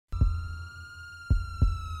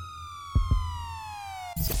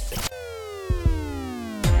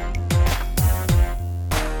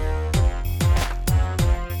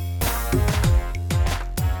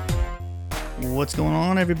What's going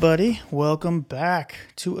on, everybody? Welcome back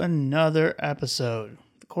to another episode of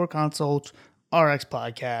the Core Consult RX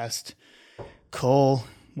podcast. Cole,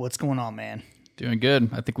 what's going on, man? Doing good.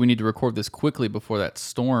 I think we need to record this quickly before that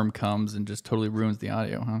storm comes and just totally ruins the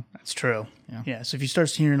audio, huh? That's true. Yeah, so if you start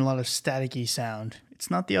hearing a lot of staticky sound, it's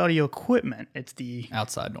not the audio equipment, it's the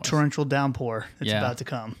outside noise. Torrential downpour that's about to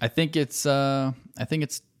come. I think it's the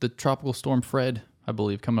tropical storm Fred, I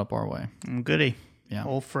believe, coming up our way. Goody. Yeah.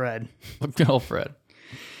 Old Fred. Old Fred.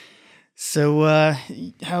 So,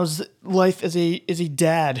 how's life as a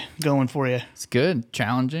dad going for you? It's good,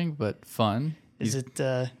 challenging, but fun. Is it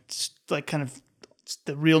just like kind of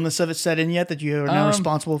the realness of it set in yet that you are now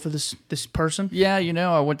responsible for this person? Yeah,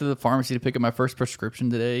 I went to the pharmacy to pick up my first prescription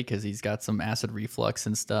today because he's got some acid reflux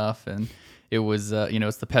and stuff, and it was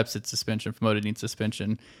it's the Pepcid suspension, famotidine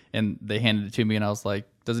suspension, and they handed it to me, and I was like,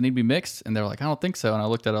 does it need to be mixed? And they're like, I don't think so. And I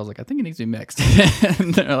looked at it, I was like, I think it needs to be mixed.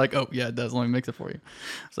 And they're like, oh, yeah, it does. Let me mix it for you.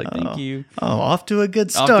 I was like, thank you. Oh, off to a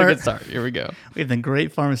good start. Off to a good start. Here we go. We have the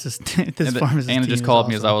great pharmacist. Anna just called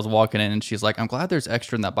me as I was walking in, and she's like, I'm glad there's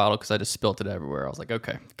extra in that bottle because I just spilt it everywhere. I was like,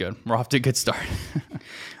 okay, good. We're off to a good start.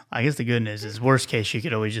 I guess the good news is, worst case, you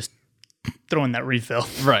could always just throw in that refill.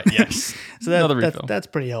 Right, yes. So another refill. That's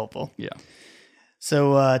pretty helpful. Yeah.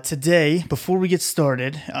 So today, before we get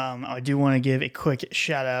started, I do want to give a quick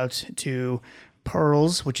shout out to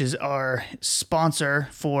Pearls, which is our sponsor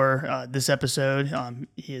for this episode.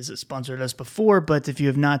 He has sponsored us before, but if you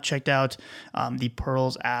have not checked out the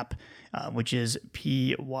Pearls app, which is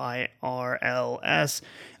PYRLS,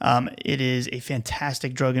 it is a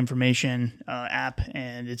fantastic drug information app,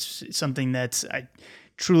 and it's something that I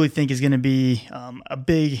truly think is going to be a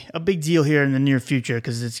big deal here in the near future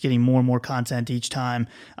because it's getting more and more content each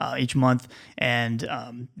month, and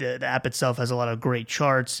the app itself has a lot of great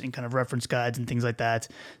charts and kind of reference guides and things like that.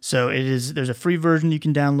 So there's a free version you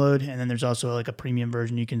can download, and then there's also like a premium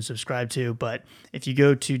version you can subscribe to. But if you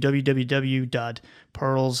go to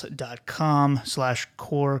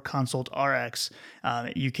www.pearls.com/coreconsultrx,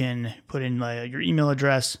 you can put in your email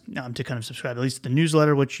address to kind of subscribe at least to the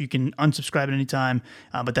newsletter, which you can unsubscribe at any time.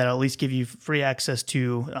 But that'll at least give you free access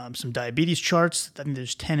to some diabetes charts. I think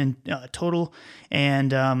there's 10 in total.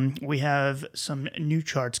 And we have some new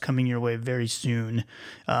charts coming your way very soon.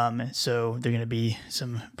 So they're going to be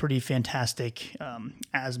some pretty fantastic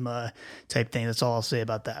asthma type things. That's all I'll say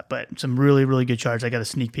about that. But some really, really good charts. I got a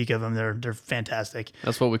sneak peek of them. They're fantastic.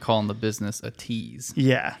 That's what we call in the business a tease.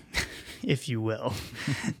 Yeah, if you will.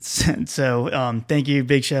 So thank you.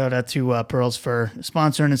 Big shout out to Pearls for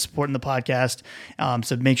sponsoring and supporting the podcast.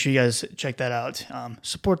 So make sure you guys check that out.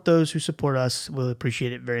 Support those who support us. We'll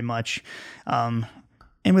appreciate it very much. And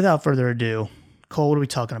without further ado, Cole, what are we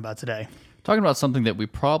talking about today? Talking about something that we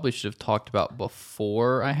probably should have talked about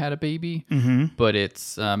before I had a baby, but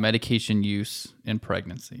it's medication use in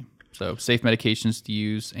pregnancy. So safe medications to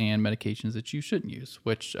use and medications that you shouldn't use,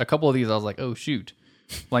 which a couple of these I was like, oh, shoot.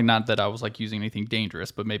 Like, not that I was like using anything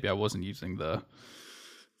dangerous, but maybe I wasn't using the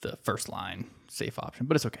first line safe option,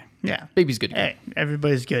 but it's okay. Yeah. Baby's good. Hey,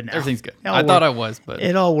 everybody's good now. Everything's good. I thought I was, but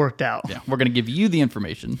it all worked out. Yeah. We're going to give you the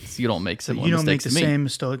information so you don't make similar mistakes. You don't make the same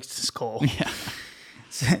mistakes as Cole. Yeah.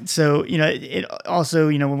 So, it also,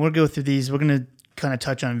 when we go through these, we're going to kind of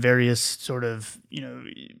touch on various sort of,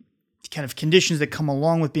 kind of conditions that come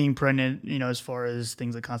along with being pregnant, as far as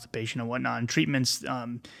things like constipation and whatnot, and treatments,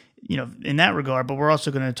 in that regard. But we're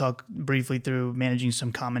also going to talk briefly through managing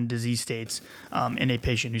some common disease states in a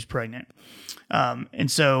patient who's pregnant.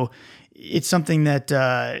 And so it's something that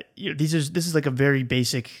this is like a very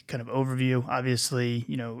basic kind of overview. Obviously,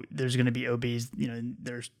 there's going to be OBs,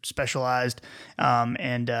 they're specialized,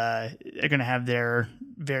 and they're going to have their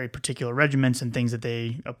very particular regimens and things that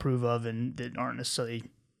they approve of and that aren't necessarily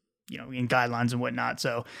in guidelines and whatnot.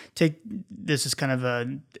 So take this as kind of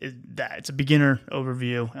it's a beginner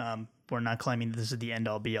overview. We're not claiming that this is the end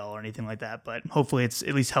all be all or anything like that, but hopefully it's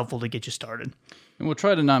at least helpful to get you started. And we'll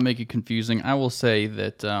try to not make it confusing. I will say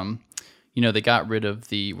that, they got rid of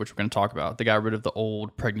which we're going to talk about, they got rid of the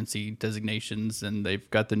old pregnancy designations and they've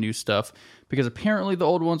got the new stuff because apparently the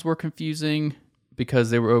old ones were confusing because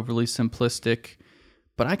they were overly simplistic.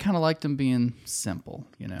 But I kind of like them being simple,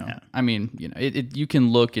 Yeah. I mean, you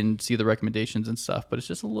can look and see the recommendations and stuff, but it's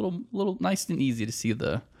just a little nice and easy to see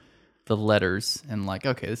the letters and like,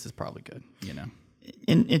 okay, this is probably good,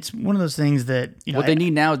 And it's one of those things that what they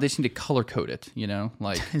need now is they just need to color code it,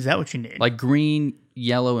 like is that what you need? Like green,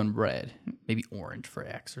 yellow, and red, maybe orange for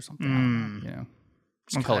X or something. I don't know,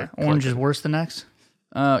 Okay. Color orange is worse than X.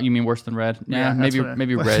 You mean worse than red? Yeah, maybe red.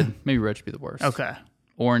 Maybe red should be the worst. Okay.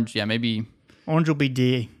 Orange, yeah, maybe. Orange will be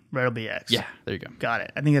D, Red will be X. Yeah, there you go. Got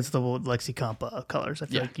it. I think that's the old LexiComp colors. I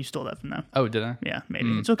feel like you stole that from them. Oh, did I? Yeah,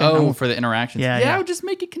 maybe. It's okay. Oh, for the interactions. Yeah, Yeah, yeah. I would just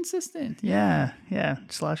make it consistent. Yeah.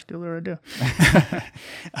 Slash dealer I do.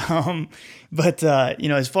 But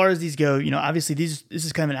as far as these go, obviously this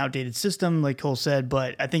is kind of an outdated system, like Cole said,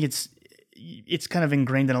 but I think it's kind of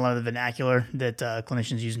ingrained in a lot of the vernacular that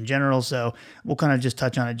clinicians use in general. So we'll kind of just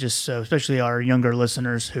touch on it, just so, especially our younger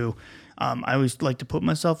listeners who I always like to put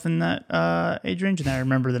myself in that age range, and I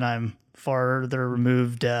remember that I'm farther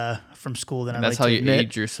removed from school than I like to That's how you admit.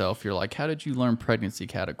 age yourself. You're like, how did you learn pregnancy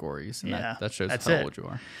categories? And that shows how old you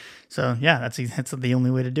are. So yeah, that's the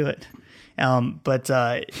only way to do it. But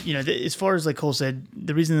as far as like Cole said,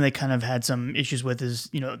 the reason they kind of had some issues with is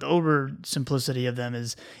the over simplicity of them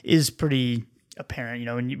is pretty apparent.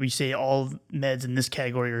 When we say all meds in this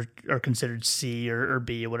category are considered C or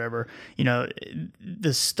B or whatever,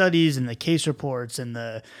 the studies and the case reports and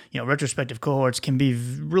the retrospective cohorts can be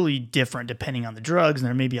really different depending on the drugs, and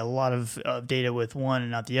there may be a lot of data with one and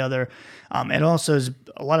not the other. And also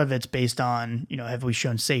a lot of it's based on have we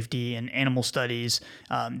shown safety in animal studies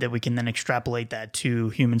that we can then extrapolate that to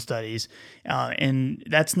human studies, and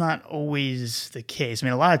that's not always the case. I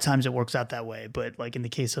mean, a lot of times it works out that way, but like in the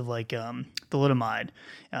case of like thalidomide,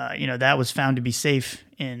 that was found to be safe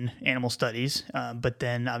in animal studies, but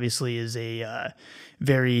then obviously is a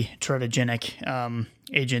very teratogenic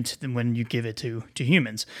agent when you give it to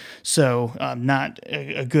humans. So not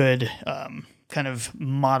a good kind of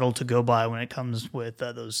model to go by when it comes with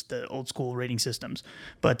the old school rating systems.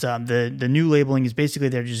 But the new labeling is basically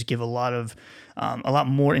there to just give a lot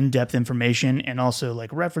more in-depth information, and also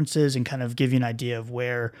like references, and kind of give you an idea of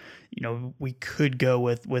where we could go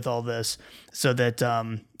with all this, so that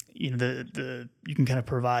you can kind of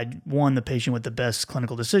provide the patient with the best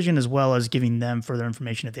clinical decision, as well as giving them further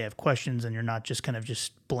information if they have questions, and you're not just kind of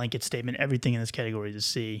just blanket statement everything in this category is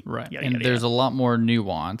C. Right. Yada, And yada, there's yada. a lot more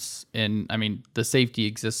nuance. And I mean, the safety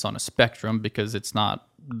exists on a spectrum, because it's not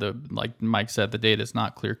like Mike said, the data is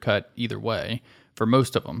not clear cut either way for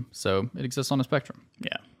most of them. So it exists on a spectrum.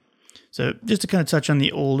 Yeah. So just to kind of touch on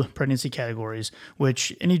the old pregnancy categories,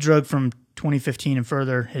 which any drug from 2015 and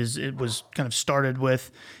further it was kind of started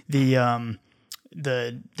with the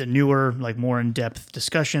newer, like more in-depth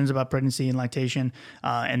discussions about pregnancy and lactation,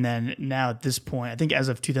 and then now at this point, I think as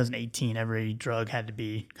of 2018, every drug had to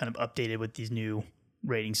be kind of updated with these new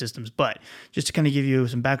rating systems. But just to kind of give you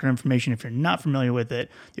some background information, if you're not familiar with it,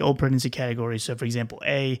 the old pregnancy categories, so for example,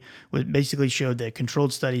 A basically showed that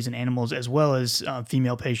controlled studies in animals as well as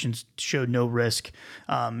female patients showed no risk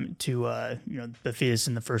to the fetus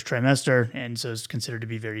in the first trimester, and so it's considered to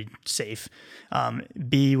be very safe.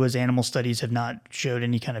 B was animal studies have not showed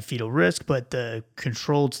any kind of fetal risk, but the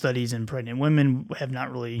controlled studies in pregnant women have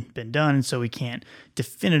not really been done, and so we can't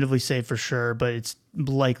definitively say for sure, but it's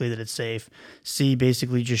likely that it's safe. C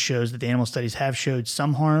basically just shows that the animal studies have showed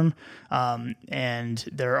some harm, and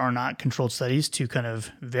there are not controlled studies to kind of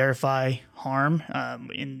verify harm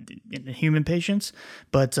in human patients,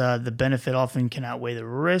 but the benefit often can outweigh the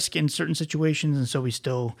risk in certain situations, and so we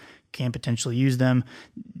still can potentially use them.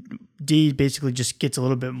 D basically just gets a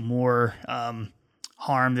little bit more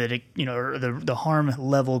harm, that it or the harm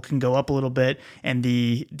level can go up a little bit, and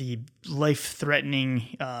the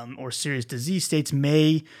life-threatening or serious disease states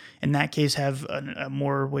may in that case have a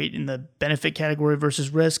more weight in the benefit category versus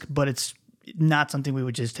risk, but it's not something we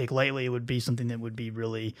would just take lightly. It would be something that would be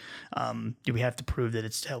really we have to prove that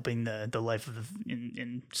it's helping the life of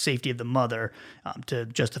in safety of the mother to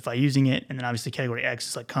justify using it. And then obviously category X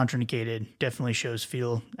is like contraindicated, definitely shows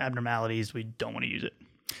fetal abnormalities, we don't want to use it.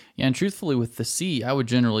 Yeah, and truthfully, with the C, I would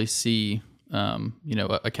generally see,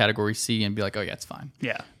 a category C and be like, oh yeah, it's fine.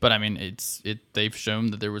 Yeah. But I mean, they've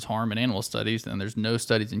shown that there was harm in animal studies, and there's no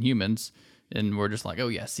studies in humans, and we're just like, oh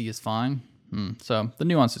yeah, C is fine. So the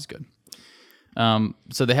nuance is good.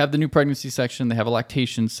 So they have the new pregnancy section, they have a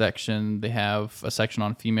lactation section, they have a section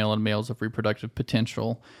on female and males of reproductive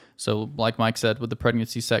potential. So like Mike said, with the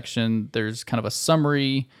pregnancy section, there's kind of a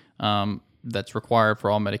summary that's required for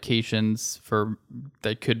all medications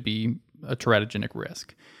that could be a teratogenic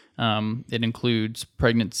risk. It includes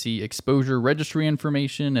pregnancy exposure registry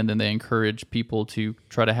information, and then they encourage people to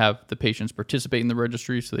try to have the patients participate in the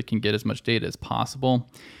registry so they can get as much data as possible.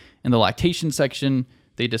 In the lactation section,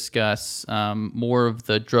 they discuss more of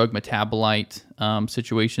the drug metabolite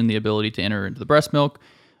situation, the ability to enter into the breast milk,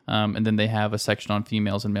 and then they have a section on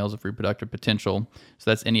females and males of reproductive potential. So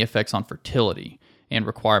that's any effects on fertility and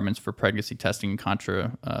requirements for pregnancy testing and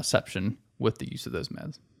contraception with the use of those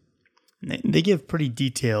meds. They give pretty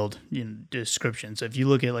detailed descriptions. So if you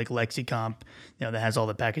look at like Lexicomp, that has all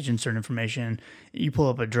the package insert information, you pull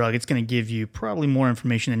up a drug, it's going to give you probably more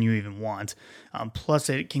information than you even want. Plus,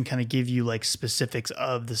 it can kind of give you like specifics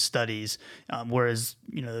of the studies. Whereas,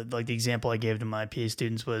 like the example I gave to my PA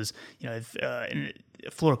students was, if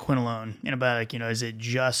fluoroquinolone antibiotic, is it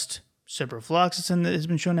just ciprofloxacin that has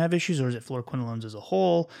been shown to have issues, or is it fluoroquinolones as a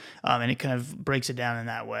whole? And it kind of breaks it down in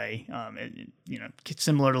that way. It's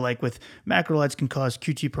similar to like with macrolides can cause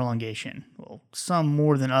QT prolongation. Well, some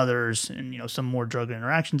more than others, and some more drug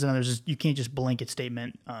interactions than others. You can't just blanket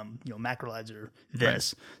statement, macrolides are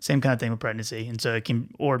this. Right. Same kind of thing with pregnancy, and so it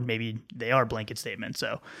can, or maybe they are blanket statements.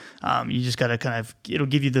 So you just got to kind of, it'll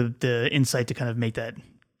give you the insight to kind of make that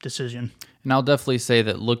decision. And I'll definitely say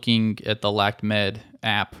that looking at the LactMed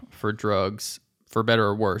app for drugs, for better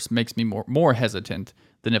or worse, makes me more hesitant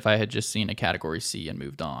than if I had just seen a category C and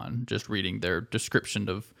moved on. Just reading their description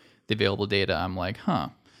of the available data, I'm like,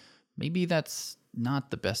 maybe that's not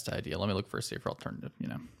the best idea. Let me look for a safer alternative,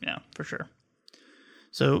 Yeah, for sure.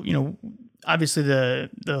 So, obviously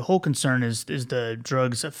the whole concern is the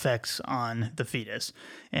drug's effects on the fetus.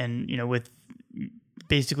 And, with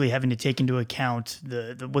basically having to take into account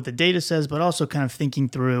the what the data says, but also kind of thinking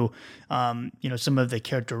through, some of the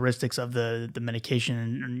characteristics of the medication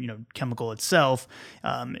and chemical itself,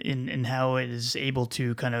 in how it is able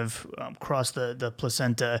to kind of cross the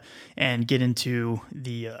placenta and get into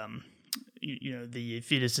the the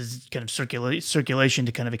fetus's kind of circulation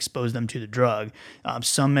to kind of expose them to the drug.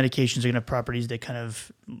 Some medications are going to have properties that kind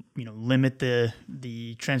of limit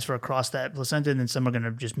the transfer across that placenta, and then some are going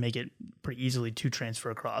to just make it pretty easily to transfer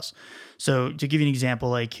across. So to give you an example,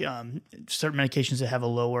 like certain medications that have a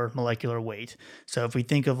lower molecular weight. So if we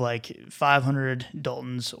think of like 500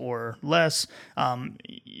 Daltons or less,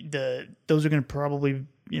 those are going to probably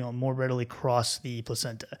more readily cross the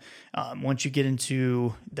placenta. Once you get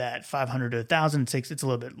into that 500 to 1,000, it's a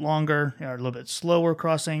little bit longer or a little bit slower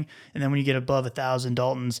crossing. And then when you get above 1,000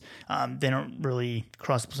 Daltons, they don't really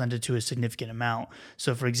cross the placenta to a significant amount.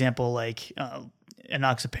 So for example, like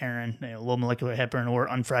enoxaparin, low molecular heparin, or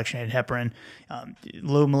unfractionated heparin.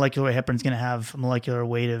 Low molecular heparin is going to have a molecular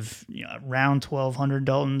weight of around 1,200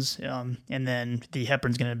 Daltons, and then the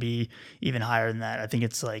heparin is going to be even higher than that. I think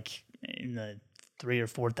it's like in the 3,000 or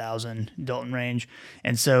 4,000 Dalton range.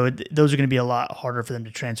 And so those are going to be a lot harder for them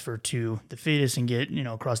to transfer to the fetus and get,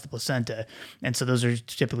 across the placenta. And so those are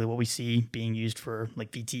typically what we see being used for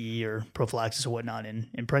like VTE or prophylaxis or whatnot in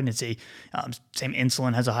pregnancy. Same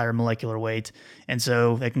insulin has a higher molecular weight. And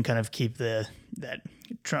so they can kind of keep that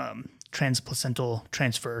transplacental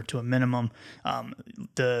transfer to a minimum.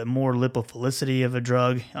 The more lipophilicity of a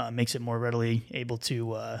drug makes it more readily able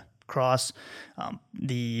to cross.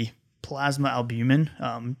 The plasma albumin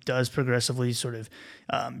does progressively sort of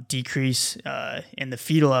decrease, and the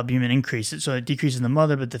fetal albumin increases. So it decreases in the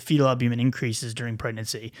mother, but the fetal albumin increases during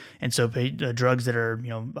pregnancy. And so drugs that are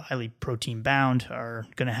highly protein bound are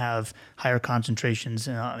going to have higher concentrations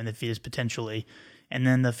in the fetus potentially. And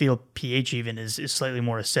then the fetal pH even is slightly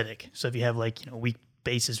more acidic. So if you have weak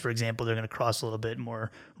bases, for example, they're going to cross a little bit more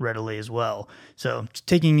readily as well. So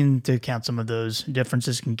taking into account some of those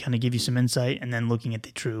differences can kind of give you some insight, and then looking at the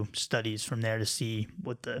true studies from there to see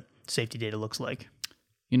what the safety data looks like.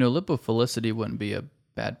 Lipophilicity wouldn't be a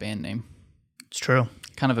bad band name. It's true.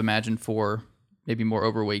 Kind of imagine for maybe more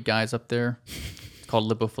overweight guys up there. It's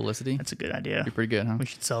called Lipophilicity. That's a good idea. Be pretty good, huh? We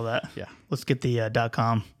should sell that. Yeah. Let's get the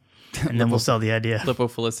 .com. And then we'll sell the idea.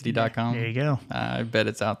 Lipophilicity.com. There you go. I bet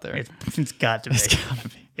it's out there. It's got to be. It's got to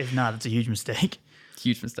be. If not, it's a huge mistake.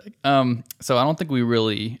 Huge mistake. So I don't think we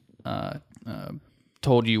really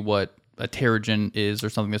told you what a pterogen is or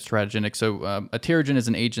something that's teratogenic. So a pterogen is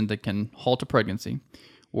an agent that can halt a pregnancy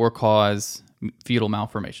or cause fetal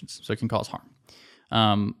malformations. So it can cause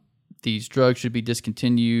harm. These drugs should be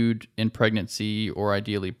discontinued in pregnancy or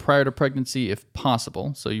ideally prior to pregnancy if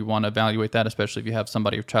possible. So you want to evaluate that, especially if you have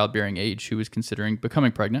somebody of childbearing age who is considering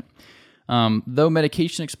becoming pregnant. Though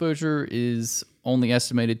medication exposure is only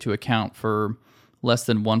estimated to account for less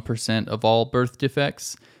than 1% of all birth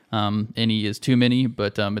defects. Any is too many,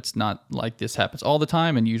 but it's not like this happens all the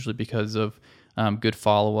time, and usually because of good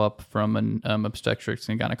follow-up from an obstetrics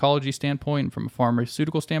and gynecology standpoint and from a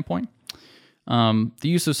pharmaceutical standpoint. The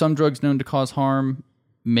use of some drugs known to cause harm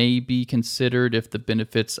may be considered if the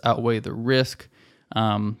benefits outweigh the risk.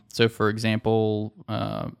 So, for example,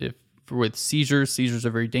 if with seizures are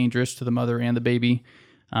very dangerous to the mother and the baby.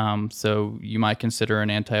 So you might consider an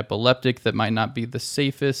anti-epileptic that might not be the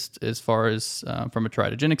safest as far as from a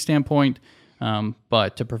teratogenic standpoint,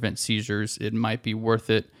 but to prevent seizures, it might be worth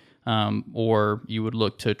it. or you would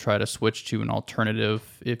look to try to switch to an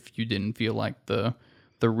alternative if you didn't feel like the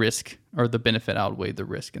risk or the benefit outweighed the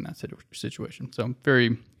risk in that situation. So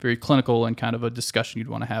very, very clinical and kind of a discussion you'd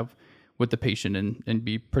want to have with the patient and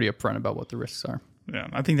be pretty upfront about what the risks are. Yeah,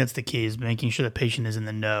 I think that's the key, is making sure the patient is in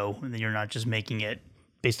the know and that you're not just making it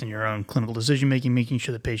based on your own clinical decision making, making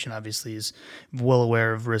sure the patient obviously is well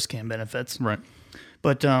aware of risk and benefits. Right.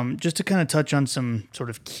 But just to kind of touch on some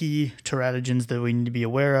sort of key teratogens that we need to be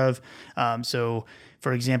aware of. So,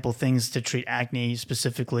 for example, things to treat acne,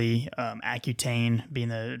 specifically Accutane being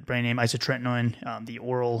the brand name, isotretinoin, the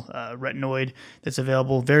oral retinoid that's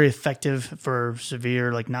available, very effective for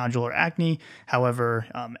severe like nodular acne. However,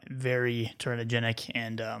 very teratogenic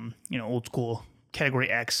and old school category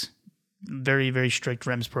X. Very, very strict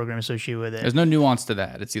REMS program associated with it. There's no nuance to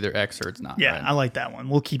that. It's either X or it's not. Yeah, right? I like that one.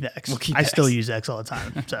 We'll keep X. I still use X all the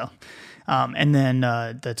time. So, and then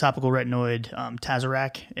the topical retinoid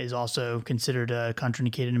Tazorac is also considered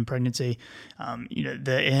contraindicated in pregnancy.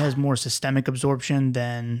 It has more systemic absorption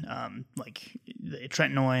than like the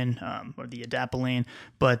tretinoin or the adapalene,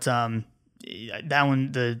 but that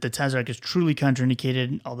one, the Tazorac is truly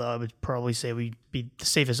contraindicated, although I would probably say the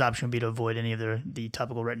safest option would be to avoid any of the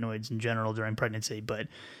topical retinoids in general during pregnancy. But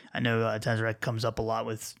I know Tazorac comes up a lot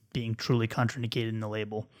with being truly contraindicated in the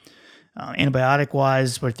label.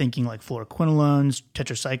 Antibiotic-wise, we're thinking like fluoroquinolones,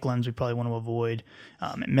 tetracyclines we probably want to avoid.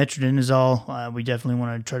 Metronidazole, we definitely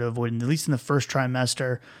want to try to avoid, at least in the first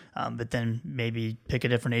trimester, but then maybe pick a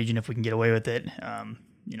different agent if we can get away with it.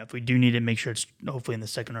 If we do need it, make sure it's hopefully in the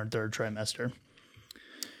second or third trimester.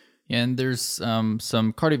 And there's some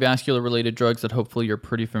cardiovascular related drugs that hopefully you're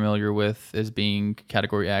pretty familiar with as being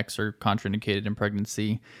category X or contraindicated in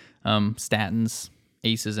pregnancy. Statins,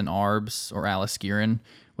 ACEs and ARBs, or aliskiren,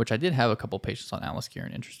 which I did have a couple patients on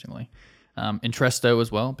aliskiren, interestingly. Entresto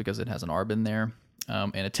as well, because it has an ARB in there.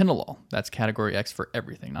 And atenolol, that's category X for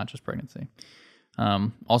everything, not just pregnancy.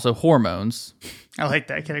 Also hormones. I like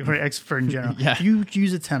that category X for in general. Yeah. If you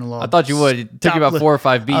use atenolol, I thought you would. It took you about 4 or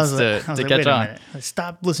 5 beats to catch on.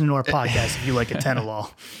 Stop listening to our podcast if you like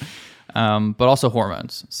atenolol. But also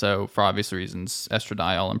hormones. So for obvious reasons,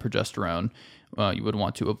 estradiol and progesterone, you would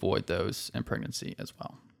want to avoid those in pregnancy as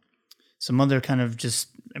well. Some other kind of just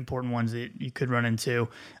important ones that you could run into,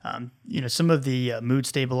 some of the mood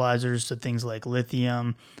stabilizers, so things like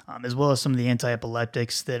lithium, as well as some of the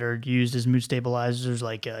anti-epileptics that are used as mood stabilizers,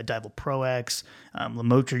 like Divalproex,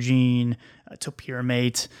 lamotrigine,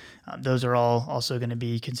 topiramate. Those are all also going to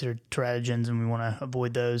be considered teratogens, and we want to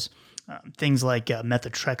avoid those. Things like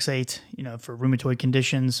methotrexate, for rheumatoid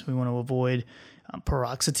conditions, we want to avoid.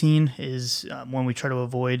 Paroxetine is one we try to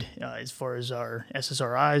avoid as far as our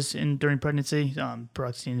SSRIs during pregnancy.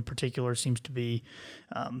 Paroxetine in particular seems to be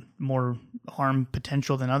more harm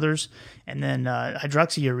potential than others. And then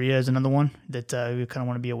hydroxyurea is another one that we kind of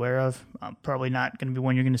want to be aware of. Probably not going to be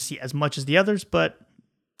one you're going to see as much as the others, but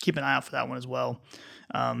keep an eye out for that one as well.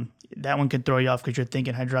 That one could throw you off because you're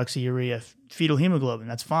thinking hydroxyurea, fetal hemoglobin.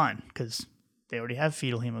 That's fine because they already have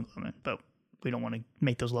fetal hemoglobin, but we don't want to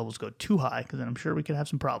make those levels go too high because then I'm sure we could have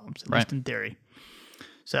some problems, at least in theory.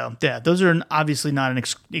 So, yeah, those are obviously not an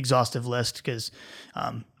exhaustive list because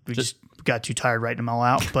we just got too tired writing them all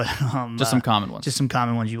out. But just some common ones. Just some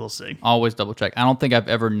common ones you will see. Always double check. I don't think I've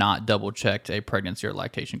ever not double checked a pregnancy or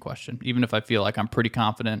lactation question. Even if I feel like I'm pretty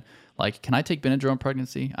confident, like, can I take Benadryl in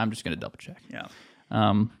pregnancy? I'm just going to double check. Yeah.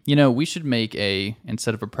 We should make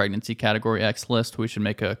instead of a pregnancy category X list, we should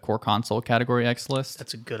make a core console category X list.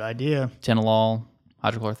 That's a good idea. Atenolol,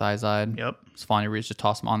 hydrochlorothiazide. Yep. Sofosbuvir, just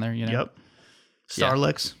toss them on there, Yep.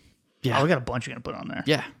 Starlix. Yeah. Oh, we got a bunch you're going to put on there.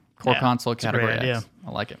 Yeah. Core console category X. Idea.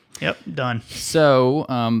 I like it. Yep. Done. So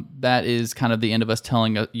that is kind of the end of us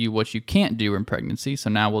telling you what you can't do in pregnancy.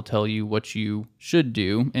 So now we'll tell you what you should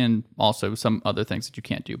do and also some other things that you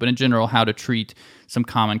can't do. But in general, how to treat some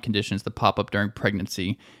common conditions that pop up during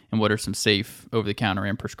pregnancy and what are some safe over-the-counter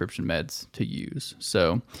and prescription meds to use.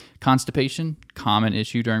 So constipation, common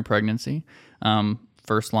issue during pregnancy.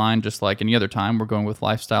 First line, just like any other time, we're going with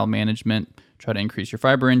lifestyle management. Try to increase your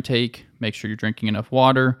fiber intake, make sure you're drinking enough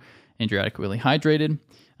water and you're adequately hydrated.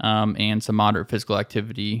 And some moderate physical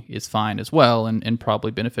activity is fine as well and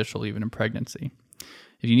probably beneficial even in pregnancy.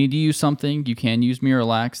 If you need to use something, you can use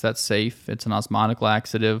Miralax. That's safe. It's an osmotic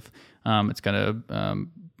laxative. It's going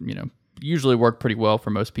to, usually work pretty well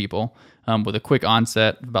for most people. With a quick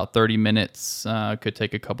onset, about 30 minutes, could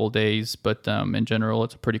take a couple days, but in general,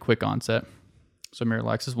 it's a pretty quick onset. So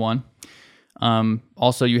Miralax is one.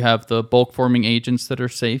 Also, you have the bulk forming agents that are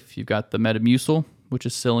safe. You've got the Metamucil, which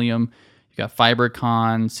is psyllium. You got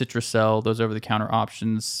Fibercon, Citracel. Those over-the-counter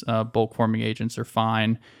options. Bulk forming agents are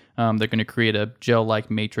fine. They're going to create a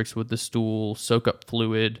gel-like matrix with the stool, soak up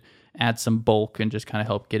fluid, add some bulk, and just kind of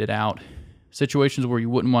help get it out. Situations where you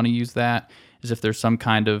wouldn't want to use that is if there's some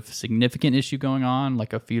kind of significant issue going on,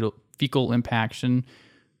 like a fecal impaction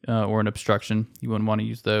or an obstruction. You wouldn't want to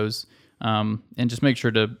use those. And just make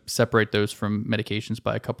sure to separate those from medications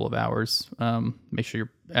by a couple of hours. Make sure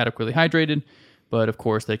you're adequately hydrated, but of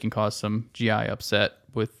course they can cause some GI upset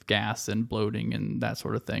with gas and bloating and that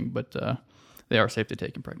sort of thing, but they are safe to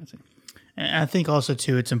take in pregnancy. And I think also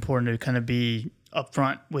too, it's important to kind of be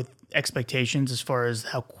upfront with expectations as far as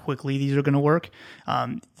how quickly these are going to work.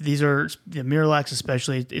 These are the Miralax,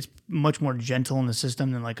 especially. It's much more gentle in the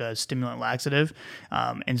system than like a stimulant laxative.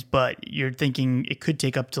 But you're thinking it could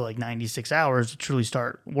take up to like 96 hours to truly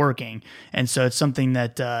start working. And so it's something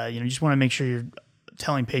that you just want to make sure you're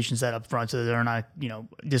telling patients that up front so that they're not,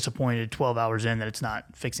 disappointed 12 hours in that it's not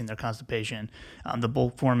fixing their constipation. The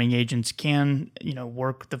bulk forming agents can,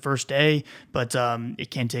 work the first day, but it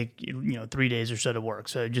can take, 3 days or so to work.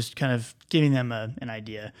 So just kind of giving them an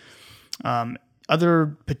idea.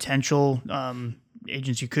 Other potential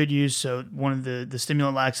agents you could use. So one of the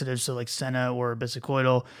stimulant laxatives, so like Senna or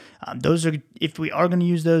bisacodyl, those are, if we are going to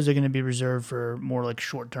use those, they're going to be reserved for more like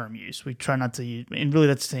short-term use. We try not to use, and really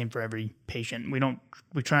that's the same for every patient.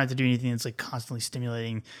 We try not to do anything that's like constantly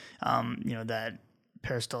stimulating, that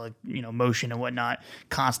peristaltic, motion and whatnot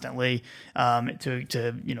constantly,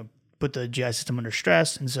 to put the GI system under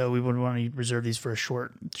stress. And so we would want to reserve these for a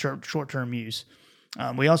short-term use.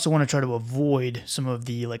 We also want to try to avoid some of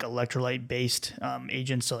the like electrolyte-based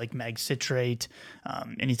agents, so like mag citrate,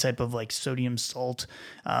 any type of like sodium salt,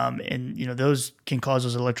 and those can cause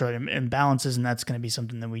those electrolyte imbalances, and that's going to be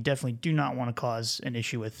something that we definitely do not want to cause an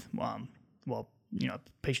issue with.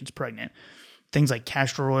 Patients pregnant. Things like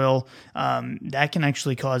castor oil, that can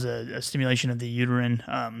actually cause a stimulation of the uterine,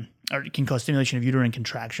 or it can cause stimulation of uterine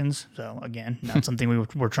contractions. So again, not something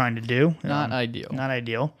we're trying to do. Not ideal. Not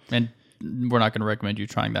ideal. And we're not going to recommend you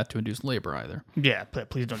trying that to induce labor either. Yeah,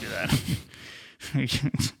 please don't do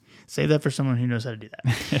that. Save that for someone who knows how to do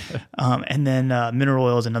that. And then mineral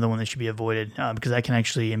oil is another one that should be avoided because that can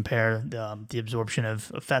actually impair the absorption of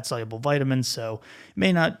fat-soluble vitamins. So it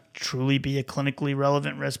may not truly be a clinically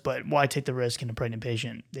relevant risk, but why take the risk in a pregnant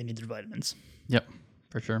patient? They need their vitamins. Yep,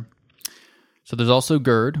 for sure. So there's also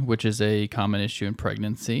GERD, which is a common issue in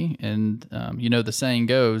pregnancy, and the saying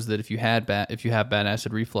goes that if you have bad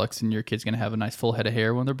acid reflux, and your kid's going to have a nice full head of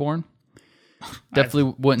hair when they're born.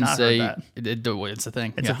 Definitely wouldn't say it's a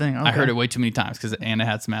thing. It's a thing. Okay. I heard it way too many times because Anna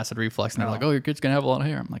had some acid reflux, and they're like, "Oh, your kid's going to have a lot of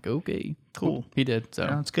hair." I'm like, "Okay, cool." He did. So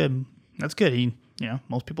that's good. That's good.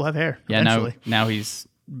 Most people have hair. Yeah. Eventually. Now he's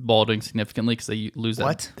balding significantly because they lose that.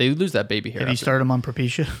 What? They lose that baby hair. Have you started him on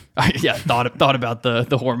Propecia? Yeah, thought about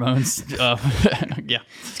the hormones. Yeah,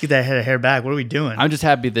 let's get that head of hair back. What are we doing? I'm just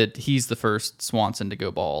happy that he's the first Swanson to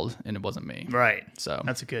go bald, and it wasn't me. Right. So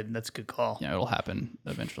that's a good call. Yeah, it'll happen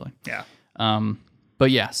eventually. Yeah. But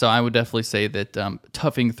yeah, so I would definitely say that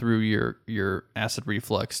toughing through your acid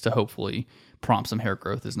reflux to hopefully prompt some hair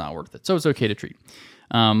growth is not worth it. So it's okay to treat.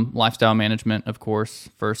 Lifestyle management, of course,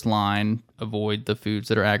 first line, avoid the foods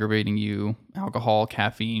that are aggravating you, alcohol,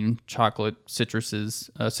 caffeine, chocolate, citrus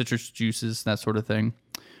juices, that sort of thing.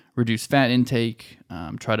 Reduce fat intake,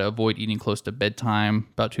 try to avoid eating close to bedtime,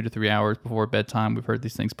 about 2 to 3 hours before bedtime. We've heard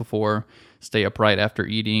these things before. Stay upright after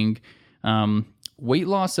eating. Weight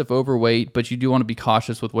loss if overweight, but you do want to be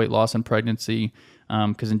cautious with weight loss in pregnancy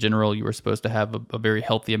because in general you are supposed to have a very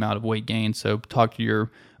healthy amount of weight gain. So talk to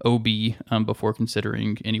your OB before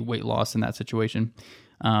considering any weight loss in that situation.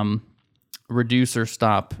 Reduce or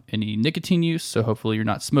stop any nicotine use. So hopefully you're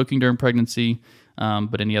not smoking during pregnancy,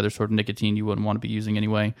 but any other sort of nicotine you wouldn't want to be using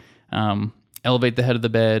anyway. Elevate the head of the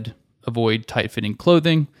bed. Avoid tight-fitting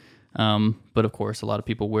clothing. But of course, a lot of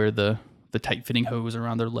people wear the tight-fitting hose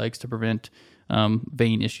around their legs to prevent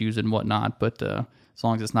vein issues and whatnot, but as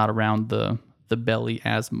long as it's not around the belly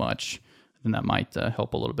as much, then that might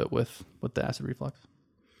help a little bit with the acid reflux.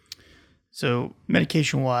 So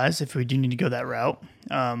medication-wise, if we do need to go that route,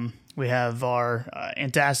 we have our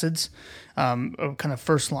antacids, kind of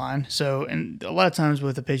first line. So, and a lot of times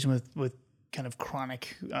with a patient with kind of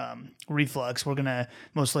chronic reflux, we're going to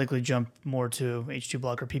most likely jump more to H2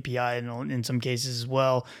 blocker, PPI, and in some cases as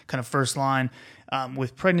well, kind of first line.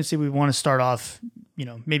 With pregnancy, we want to start off,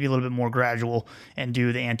 maybe a little bit more gradual and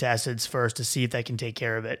do the antacids first to see if that can take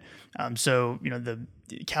care of it. So, the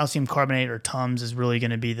calcium carbonate or Tums is really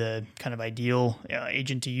going to be the kind of ideal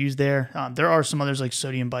agent to use there. There are some others like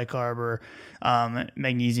sodium bicarb or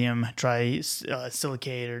magnesium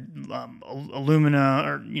trisilicate or alumina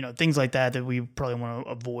or things like that we probably want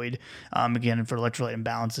to avoid again for electrolyte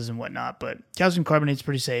imbalances and whatnot. But calcium carbonate is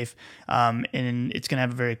pretty safe, and it's going to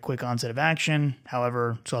have a very quick onset of action.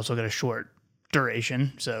 However, it's also got a short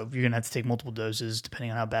duration, so you're going to have to take multiple doses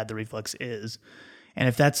depending on how bad the reflux is. And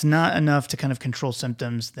if that's not enough to kind of control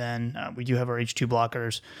symptoms, then we do have our H2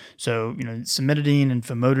 blockers. So, cimetidine and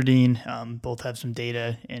famotidine both have some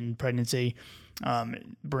data in pregnancy.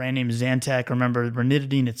 Brand name Zantac. Remember,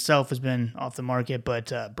 ranitidine itself has been off the market,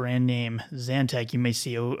 but brand name Zantac, you may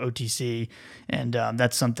see OTC, and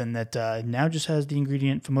that's something that now just has the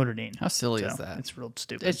ingredient famotidine. How silly is that? It's real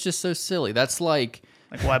stupid. It's just so silly. That's like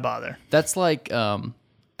why bother? That's like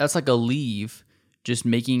Aleve just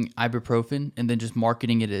making ibuprofen and then just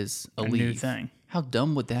marketing it as a Aleve. New thing. How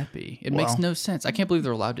dumb would that be? It makes no sense. I can't believe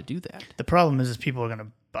they're allowed to do that. The problem is people are going to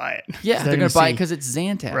buy it. Yeah, they're going to buy it because it's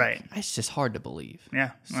Zantac. Right. It's just hard to believe.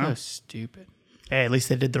 Yeah. So stupid. Hey, at least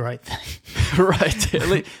they did the right thing. Right.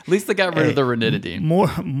 At least they got rid of the ranitidine.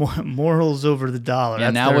 Morals over the dollar.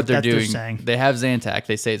 Yeah, now what they're doing, they have Zantac.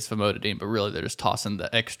 They say it's famotidine, but really they're just tossing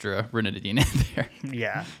the extra ranitidine in there.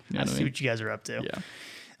 Yeah. I see what you guys are up to. Yeah.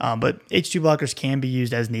 But H2 blockers can be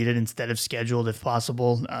used as needed instead of scheduled if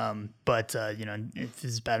possible. But if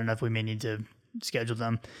it's bad enough, we may need to schedule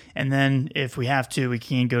them. And then if we have to, we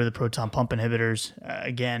can go to the proton pump inhibitors.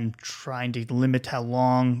 Again, trying to limit how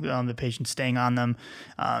long the patient's staying on them.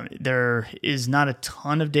 There is not a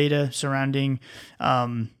ton of data surrounding,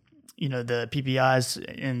 the PPIs.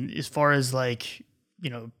 And as far as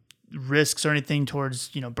risks or anything towards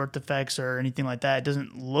birth defects or anything like that, it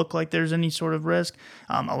doesn't look like there's any sort of risk.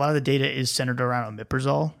 A lot of the data is centered around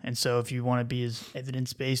omeprazole, and so if you want to be as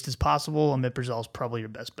evidence-based as possible, omeprazole is probably your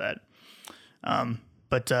best bet.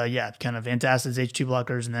 But kind of antacids, H2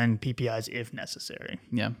 blockers, and then PPIs if necessary.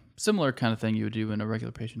 Yeah, similar kind of thing you would do in a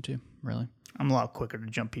regular patient too, really. I'm a lot quicker to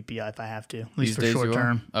jump PPI if I have to, at least for short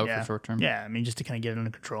term. Oh, yeah. For short term. Yeah, just to kind of get it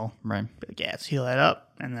under control. Right. But let's heal that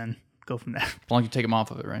up and then go from there. As long as you take them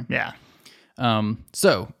off of it, right? Yeah.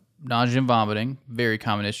 So nausea and vomiting, very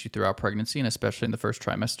common issue throughout pregnancy and especially in the first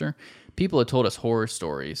trimester. People had told us horror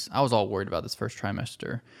stories. I was all worried about this first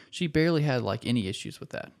trimester. She barely had any issues with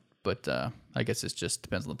that, but I guess it just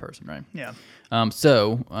depends on the person, right? Yeah.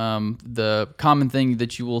 The common thing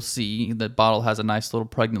that you will see, the bottle has a nice little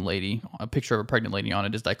pregnant lady, a picture of a pregnant lady on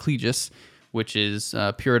it, is diclegis, which is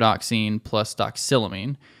pyridoxine plus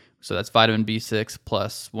doxylamine. So that's vitamin B6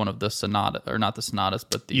 plus one of the not the sonatas,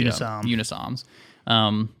 but the Unisoms.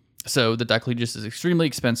 So the diclegis is extremely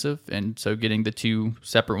expensive, and so getting the two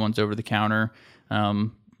separate ones over the counter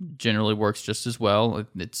generally works just as well.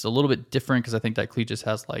 It's a little bit different because I think diclegis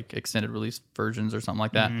has extended release versions or something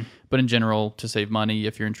like that. Mm-hmm. But in general, to save money,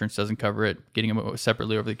 if your insurance doesn't cover it, getting them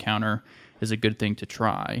separately over the counter is a good thing to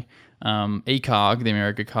try. ACOG, the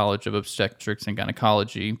American College of Obstetrics and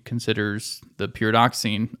Gynecology, considers the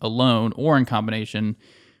pyridoxine alone or in combination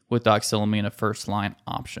with doxylamine a first-line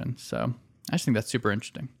option. So I just think that's super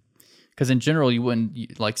interesting. Because in general, you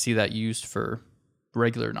wouldn't see that used for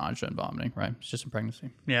regular nausea and vomiting, right? It's just in pregnancy.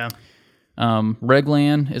 Yeah.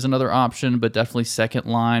 Reglan is another option, but definitely second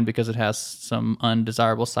line because it has some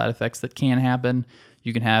undesirable side effects that can happen.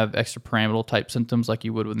 You can have extrapyramidal type symptoms like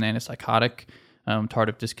you would with an antipsychotic,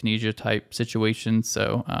 tardive dyskinesia type situations.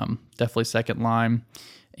 So definitely second line.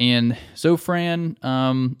 And Zofran,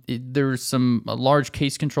 there's a large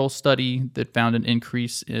case control study that found an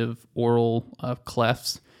increase of oral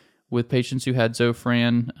clefts with patients who had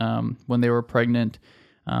Zofran when they were pregnant.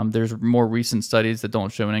 There's more recent studies that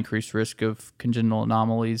don't show an increased risk of congenital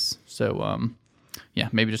anomalies. So,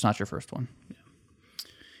 maybe just not your first one.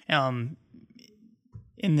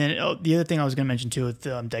 And then the other thing I was going to mention too with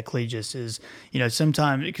diclegis is,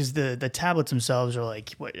 sometimes because the tablets themselves are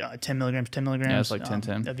 10 milligrams. Yeah, it's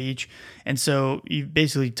 10 of each. And so you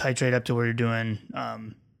basically titrate up to where you're doing,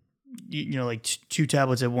 two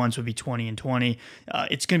tablets at once would be 20 and 20.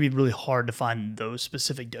 It's going to be really hard to find those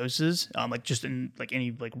specific doses, just in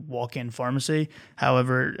any walk-in pharmacy.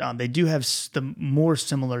 However, they do have the more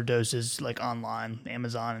similar doses online,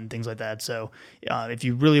 Amazon and things like that. So if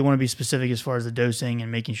you really want to be specific as far as the dosing and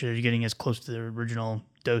making sure you're getting as close to the original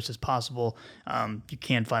dose as possible, you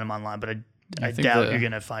can find them online, but I doubt you're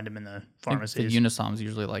going to find them in the pharmacies. The Unisom is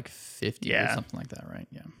usually 50 or something like that, right?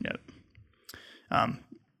 Yeah. Yep.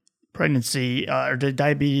 pregnancy or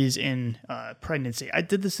diabetes in pregnancy. I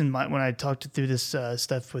did this when I talked through this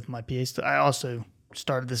stuff with my PA. I also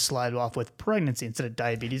started this slide off with pregnancy instead of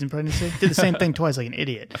diabetes in pregnancy. Did the same thing twice like an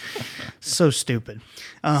idiot. So stupid.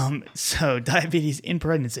 So diabetes in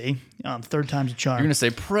pregnancy, third time's a charm. You're going to say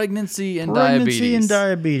pregnancy and Pregnancy and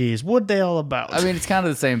diabetes. What they all about? I mean, it's kind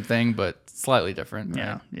of the same thing, but slightly different.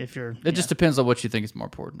 Yeah. Right? It just depends on what you think is more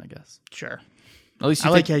important, I guess. Sure. At least I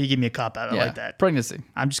like how you give me a cop out. I like that. Pregnancy.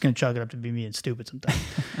 I'm just going to chalk it up to be being stupid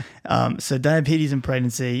sometimes. So diabetes and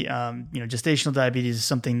pregnancy, gestational diabetes is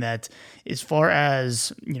something that, as far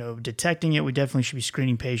as, detecting it, we definitely should be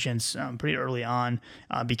screening patients pretty early on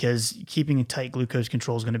because keeping a tight glucose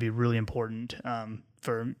control is going to be really important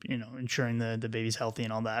for, ensuring the baby's healthy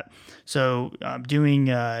and all that. So doing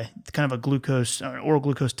kind of a glucose, oral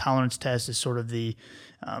glucose tolerance test is sort of the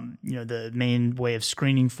main way of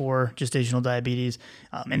screening for gestational diabetes.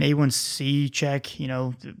 An A1C check,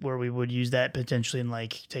 where we would use that potentially in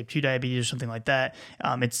like type 2 diabetes or something like that.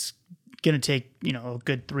 It's going to take, a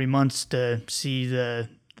good 3 months to see the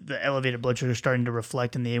elevated blood sugar starting to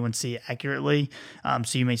reflect in the A1C accurately.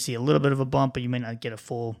 So you may see a little bit of a bump, but you may not get a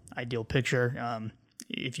full ideal picture.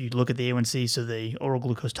 If you look at the A1C, so the oral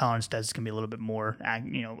glucose tolerance test can be a little bit more,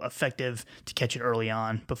 effective to catch it early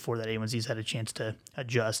on before that A1C's had a chance to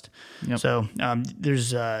adjust. Yep. So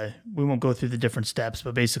we won't go through the different steps,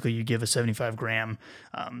 but basically you give a 75-gram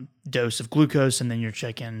dose of glucose, and then you're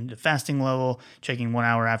checking the fasting level, checking 1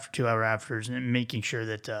 hour after, 2 hour afters, and making sure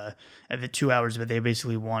that at the 2 hours of it, they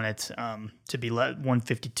basically want it to be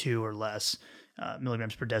 152 or less.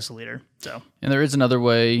 Milligrams per deciliter. And there is another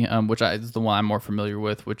way, which is the one I'm more familiar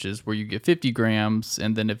with, which is where you get 50 grams,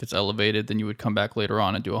 and then if it's elevated, then you would come back later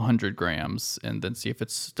on and do 100 grams, and then see if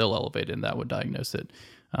it's still elevated, and that would diagnose it.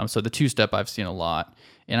 So the two-step I've seen a lot,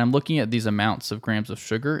 and I'm looking at these amounts of grams of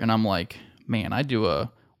sugar, and I'm like, man, I do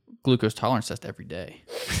a glucose tolerance test every day.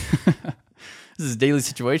 This is a daily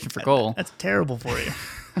situation for Cole. That's terrible for you.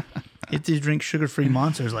 You have to drink sugar-free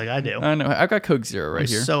monsters like I do. I know. I've got Coke Zero right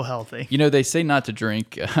here. So healthy. They say not to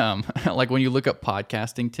drink. Like when you look up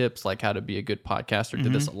podcasting tips, like how to be a good podcaster,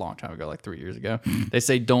 did this a long time ago, like 3 years ago. They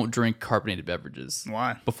say don't drink carbonated beverages.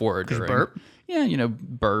 Why? Before or during. Burp? Yeah,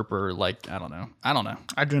 burp or like, I don't know.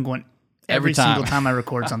 I drink one every single time I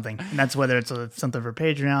record something. And that's whether it's something for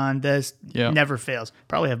Patreon. This never fails.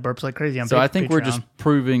 Probably have burps like crazy on Patreon. So I think we're just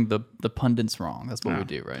proving the pundits wrong. That's what we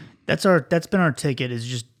do, right? That's been our ticket, is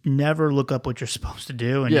just never look up what you're supposed to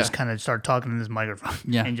do and just kind of start talking in this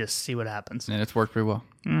microphone and just see what happens. And it's worked pretty well.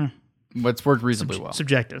 But it's worked reasonably well.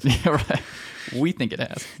 Subjective. Yeah, right. We think it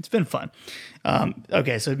has. It's been fun.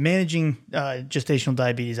 Okay, so managing gestational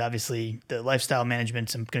diabetes, obviously the lifestyle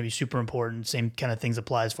management's going to be super important. Same kind of things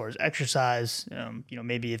apply as far as exercise.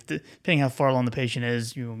 Maybe depending how far along the patient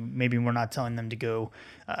is, maybe we're not telling them to go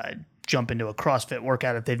jump into a CrossFit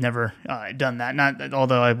workout if they've never done that.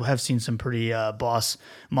 Although I have seen some pretty boss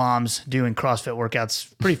moms doing CrossFit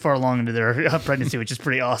workouts pretty far along into their pregnancy, which is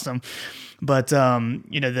pretty awesome. But,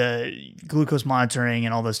 the glucose monitoring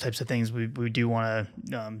and all those types of things we do want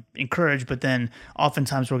to encourage. But then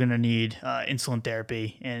oftentimes we're going to need insulin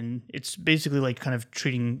therapy. And it's basically like kind of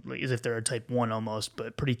treating as if they're a type 1 almost,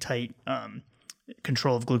 but pretty tight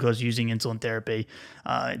control of glucose using insulin therapy.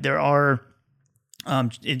 There are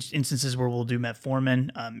instances where we'll do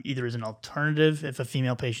metformin either as an alternative if a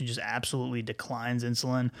female patient just absolutely declines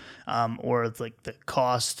insulin, or it's like the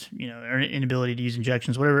cost, or inability to use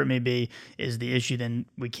injections, whatever it may be, is the issue. Then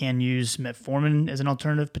we can use metformin as an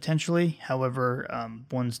alternative potentially. However,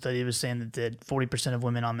 one study was saying that 40% of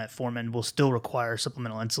women on metformin will still require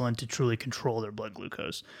supplemental insulin to truly control their blood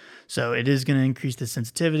glucose. So it is going to increase the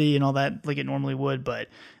sensitivity and all that like it normally would, but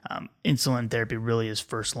insulin therapy really is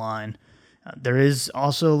first line. There is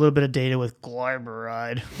also a little bit of data with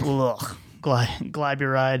glyburide.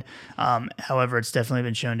 Glyburide. However, it's definitely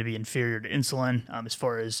been shown to be inferior to insulin as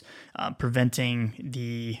far as preventing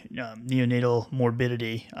the neonatal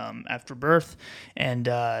morbidity after birth. And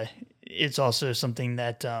it's also something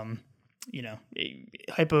that,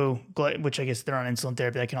 which I guess they're on insulin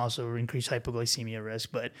therapy, that can also increase hypoglycemia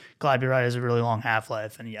risk. But glyburide has a really long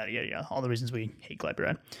half-life and yada, yada, yada. All the reasons we hate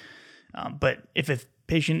glyburide. But if a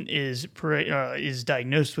patient is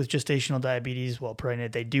diagnosed with gestational diabetes while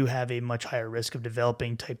pregnant, they do have a much higher risk of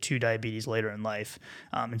developing type 2 diabetes later in life.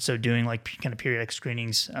 And so doing like kind of periodic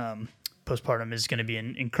screenings postpartum is going to be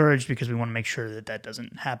encouraged because we want to make sure that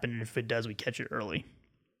doesn't happen. And if it does, we catch it early.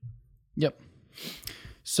 Yep.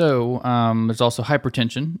 So there's also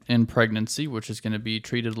hypertension in pregnancy, which is going to be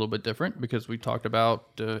treated a little bit different because we talked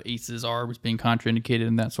about ACEs, ARBs being contraindicated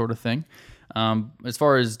and that sort of thing. As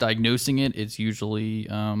far as diagnosing it, it's usually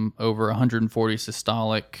over 140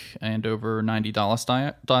 systolic and over 90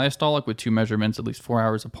 diastolic with 2 measurements at least 4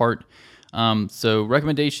 hours apart. So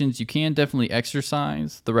recommendations, you can definitely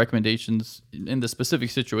exercise. The recommendations in the specific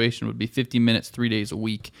situation would be 50 minutes, 3 days a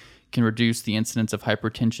week can reduce the incidence of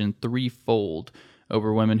hypertension 3-fold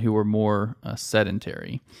over women who are more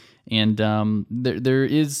sedentary. And there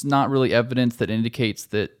is not really evidence that indicates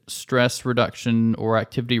that stress reduction or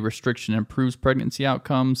activity restriction improves pregnancy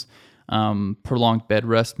outcomes. Prolonged bed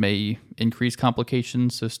rest may increase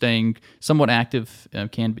complications, so staying somewhat active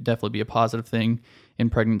can definitely be a positive thing in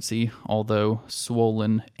pregnancy, although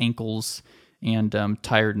swollen ankles and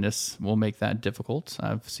tiredness will make that difficult,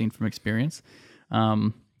 I've seen from experience.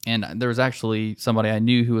 And there was actually somebody I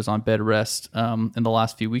knew who was on bed rest in the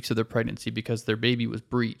last few weeks of their pregnancy because their baby was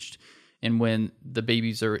breached. And when the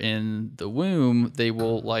babies are in the womb, they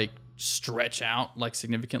will like stretch out like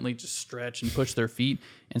significantly, just stretch and push their feet.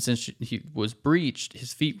 And since he was breached,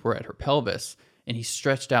 his feet were at her pelvis, and he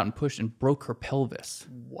stretched out and pushed and broke her pelvis.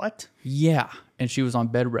 What? Yeah. And she was on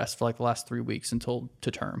bed rest for like the last 3 weeks until to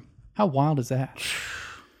term. How wild is that?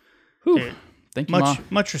 Whew. Dude. Thank you, Mom.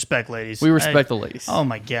 Much respect, ladies. We respect the ladies. Oh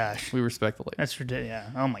my gosh, we respect the ladies. That's ridiculous. Yeah.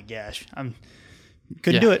 Oh my gosh,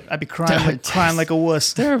 couldn't do it. I'd be crying like a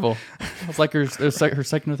wuss. Terrible. It was like her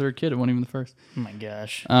second or third kid. It wasn't even the first. Oh my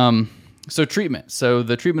gosh. So treatment. So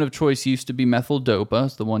the treatment of choice used to be methyl-dopa,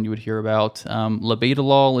 is the one you would hear about.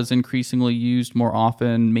 Labetalol is increasingly used more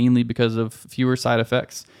often, mainly because of fewer side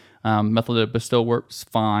effects. Methyl-dopa still works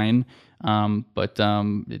fine. But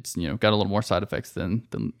it's got a little more side effects than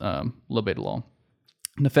labetalol.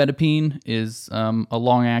 Nifedipine is a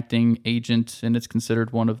long-acting agent, and it's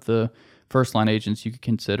considered one of the first-line agents you could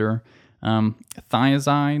consider.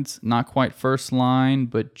 Thiazides, not quite first-line,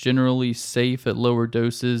 but generally safe at lower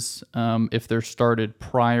doses if they're started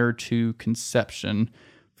prior to conception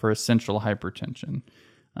for essential hypertension.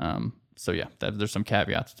 So yeah, there's some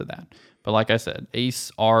caveats to that. But like I said,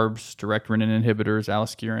 ACE, ARBs, direct renin inhibitors,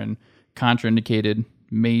 aliskiren, contraindicated,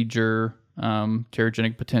 major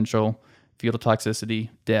teratogenic potential, fetal toxicity,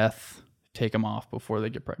 death, take them off before they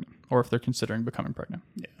get pregnant, or if they're considering becoming pregnant.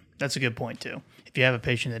 Yeah, that's a good point too. If you have a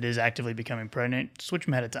patient that is actively becoming pregnant, switch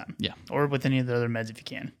them ahead of time. Yeah. Or with any of the other meds if you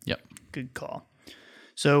can. Yep. Good call.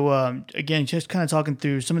 So again, just kind of talking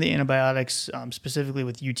through some of the antibiotics, specifically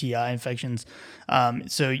with UTI infections.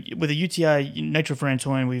 So with a UTI,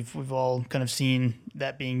 nitrofurantoin, we've all kind of seen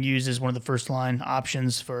that being used as one of the first line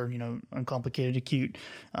options for uncomplicated acute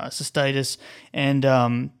cystitis,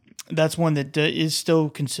 and that's one that is still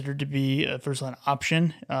considered to be a first line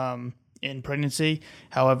option in pregnancy.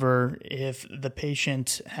 However, if the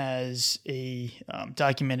patient has a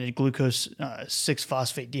documented glucose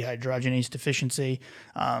 6-phosphate dehydrogenase deficiency,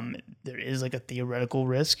 there is like a theoretical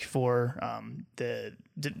risk for the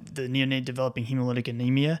neonate developing hemolytic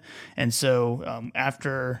anemia. And so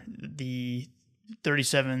after the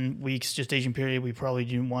 37 weeks gestation period, we probably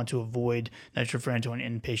do want to avoid nitrofurantoin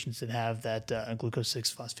in patients that have that glucose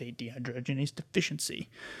 6-phosphate dehydrogenase deficiency.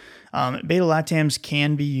 Beta-lactams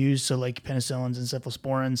can be used, so like penicillins and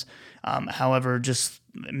cephalosporins. However,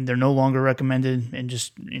 they're no longer recommended in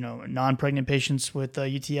just non-pregnant patients with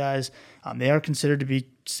UTIs. They are considered to be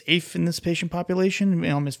safe in this patient population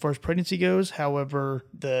as far as pregnancy goes. However,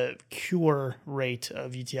 the cure rate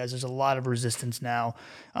of UTIs, there's a lot of resistance now,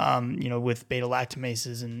 with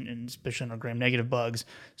beta-lactamases and especially on our gram-negative bugs.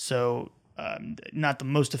 So not the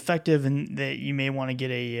most effective, and that you may want to get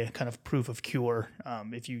a kind of proof of cure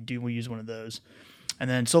if you do use one of those. And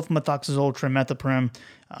then sulfamethoxazole, trimethoprim,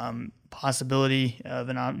 possibility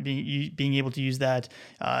of being able to use that.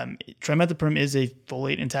 Trimethoprim is a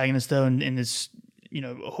folate antagonist, though, and is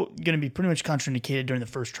going to be pretty much contraindicated during the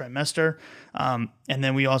first trimester. And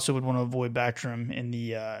then we also would want to avoid Bactrim in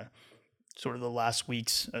the sort of the last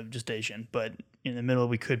weeks of gestation. But in the middle,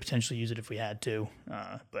 we could potentially use it if we had to.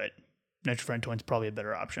 But nitrofurantoin is probably a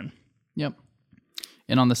better option. Yep.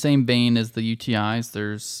 And on the same vein as the UTIs,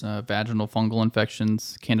 there's vaginal fungal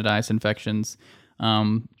infections, candidiasis infections.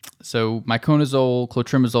 So miconazole,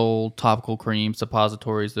 clotrimazole, topical cream,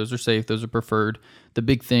 suppositories, those are safe. Those are preferred. The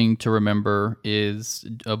big thing to remember is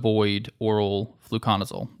avoid oral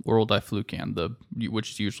fluconazole, oral diflucan,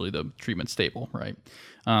 which is usually the treatment staple, right?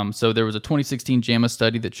 So there was a 2016 JAMA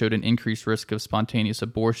study that showed an increased risk of spontaneous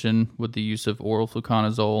abortion with the use of oral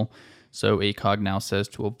fluconazole. So ACOG now says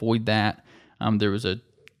to avoid that. There was a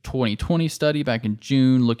 2020 study back in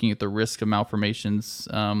June looking at the risk of malformations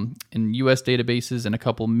in U.S. databases and a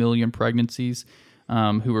couple million pregnancies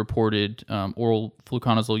who reported oral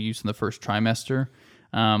fluconazole use in the first trimester.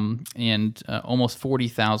 and almost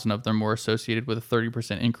 40,000 of them were associated with a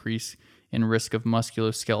 30% increase in risk of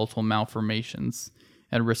musculoskeletal malformations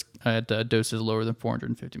at doses lower than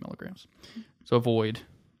 450 milligrams. So avoid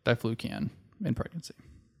diflucan in pregnancy.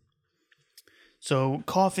 So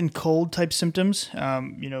cough and cold type symptoms,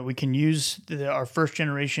 we can use our first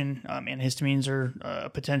generation antihistamines are a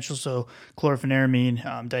potential. So chlorpheniramine,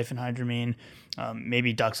 diphenhydramine,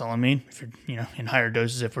 maybe doxylamine if you're in higher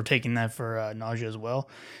doses if we're taking that for nausea as well.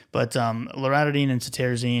 But loratadine and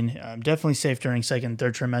cetirizine definitely safe during second and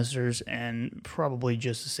third trimesters, and probably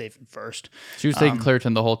just as safe in first. She was taking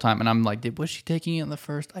Claritin the whole time, and I'm like, was she taking it in the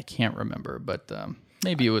first? I can't remember, but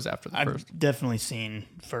maybe it was after the first. I've definitely seen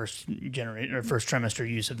first trimester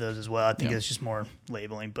use of those as well. I think it's just more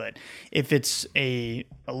labeling. But if it's like an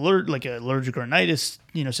allergic rhinitis,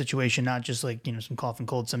 situation, not just like some cough and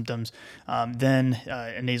cold symptoms, then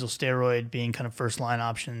a nasal steroid being kind of first line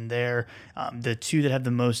option there. The two that have the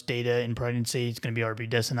most data in pregnancy is going to be our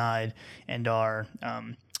budesonide and our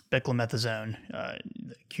beclomethasone,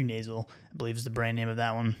 Q-nasal, I believe is the brand name of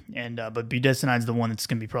that one. And but budesonide is the one that's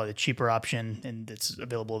going to be probably the cheaper option, and it's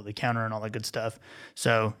available over the counter and all that good stuff.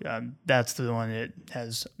 So that's the one that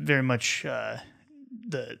has very much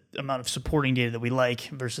the amount of supporting data that we like,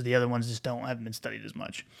 versus the other ones just haven't been studied as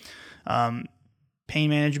much. Pain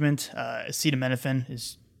management, acetaminophen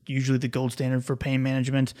is usually the gold standard for pain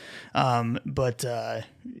management. But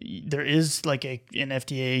there is like an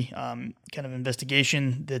FDA kind of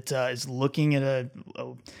investigation that is looking at a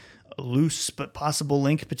loose but possible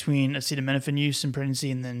link between acetaminophen use in pregnancy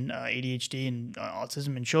and then ADHD and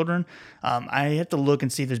autism in children. I have to look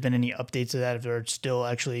and see if there's been any updates to that, if they're still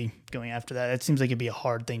actually going after that. It seems like it'd be a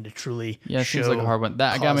hard thing to truly show. It seems like a hard one.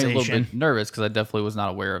 That got me a little bit nervous because I definitely was not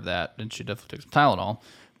aware of that, and she definitely took some Tylenol.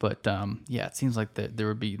 But it seems like that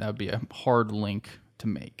would be a hard link to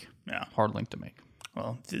make. Yeah, hard link to make.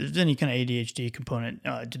 Well, if there's any kind of ADHD component,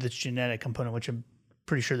 that's genetic component, which I'm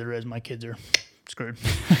pretty sure there is. My kids are screwed.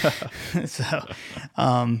 So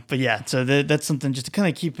that's something just to kind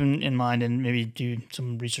of keep in mind, and maybe do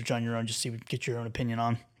some research on your own, just get your own opinion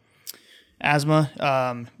on. Asthma,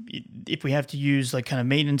 if we have to use like kind of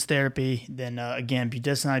maintenance therapy, then again,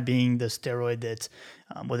 budesonide being the steroid that,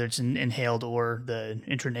 whether it's inhaled or the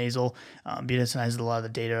intranasal, budesonide has a lot of the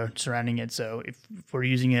data surrounding it. So if we're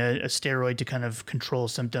using a steroid to kind of control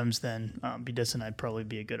symptoms, then budesonide probably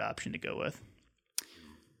be a good option to go with.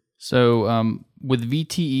 So with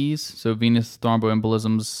VTEs, so venous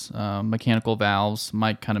thromboembolisms, mechanical valves,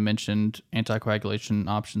 Mike kind of mentioned anticoagulation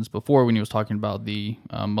options before when he was talking about the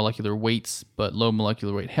molecular weights, but low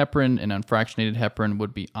molecular weight heparin and unfractionated heparin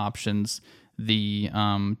would be options. The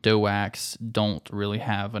DOACs don't really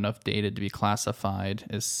have enough data to be classified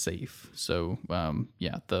as safe. So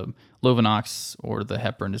the Lovenox or the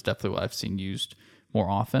heparin is definitely what I've seen used more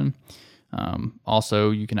often.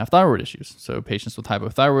 Also, you can have thyroid issues. So patients with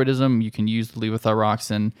hypothyroidism, you can use the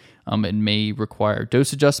levothyroxine. It may require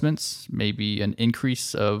dose adjustments, maybe an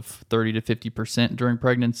increase of 30 to 50% during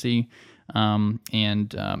pregnancy.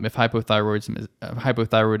 If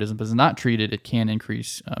hypothyroidism is not treated, it can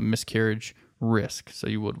increase miscarriage risk. So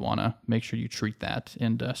you would want to make sure you treat that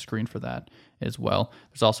and screen for that as well.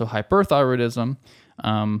 There's also hyperthyroidism.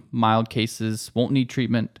 Mild cases won't need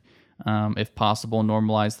treatment. If possible,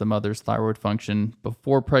 normalize the mother's thyroid function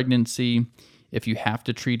before pregnancy. If you have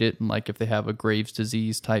to treat it, like if they have a Graves'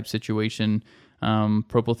 disease type situation,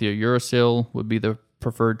 propylthiouracil would be the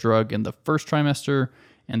preferred drug in the first trimester,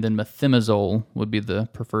 and then methimazole would be the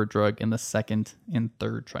preferred drug in the second and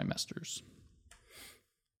third trimesters.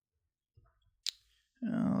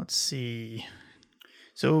 Let's see.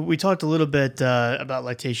 So we talked a little bit about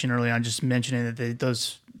lactation early on, just mentioning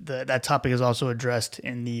that that topic is also addressed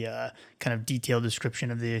in the kind of detailed description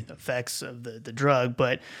of the effects of the drug.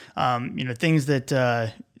 But things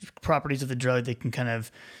that properties of the drug that can kind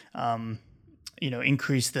of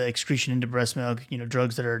increase the excretion into breast milk.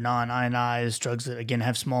 Drugs that are non-ionized, drugs that again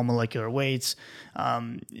have small molecular weights,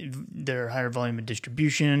 they're higher volume of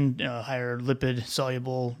distribution, higher lipid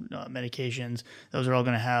soluble medications. Those are all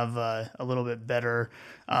going to have a little bit better,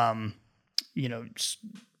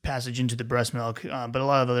 passage into the breast milk, but a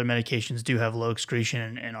lot of other medications do have low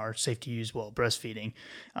excretion and are safe to use while breastfeeding.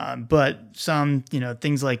 But some,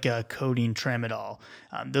 things like codeine, tramadol,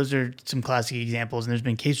 those are some classic examples. And there's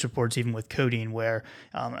been case reports even with codeine where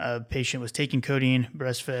a patient was taking codeine,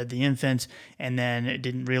 breastfed the infant, and then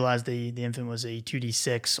didn't realize the infant was a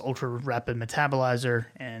 2D6 ultra rapid metabolizer,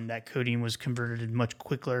 and that codeine was converted much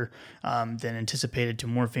quicker than anticipated to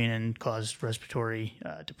morphine and caused respiratory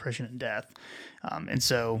depression and death. And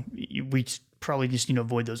so we probably just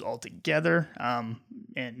avoid those altogether.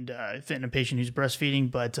 And if in a patient who's breastfeeding,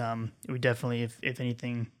 but we definitely, if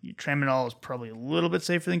anything, tramadol is probably a little bit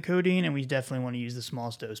safer than codeine, and we definitely want to use the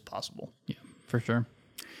smallest dose possible. Yeah, for sure.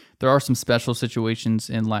 There are some special situations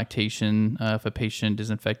in lactation. If a patient is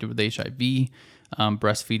infected with HIV,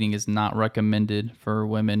 breastfeeding is not recommended for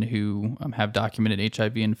women who have documented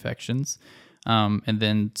HIV infections. And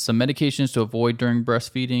then some medications to avoid during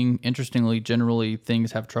breastfeeding. Interestingly, generally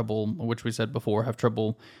things have trouble, which we said before, have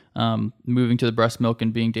trouble moving to the breast milk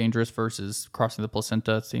and being dangerous versus crossing the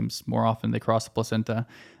placenta. It seems more often they cross the placenta.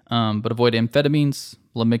 But avoid amphetamines,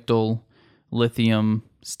 Lamictal, lithium,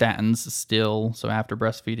 statins still. So after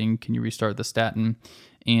breastfeeding, can you restart the statin?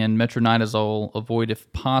 And metronidazole, avoid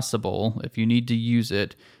if possible. If you need to use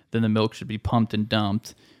it, then the milk should be pumped and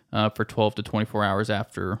dumped for 12 to 24 hours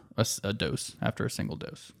after a dose, after a single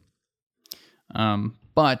dose.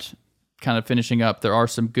 But kind of finishing up, there are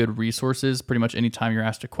some good resources. Pretty much anytime you're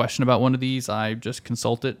asked a question about one of these, I just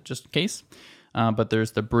consult it just in case. But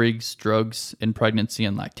there's the Briggs Drugs in Pregnancy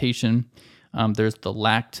and Lactation. There's the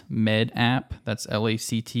LactMed app. That's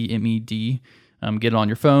LACTMED. Get it on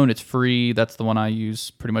your phone. It's free. That's the one I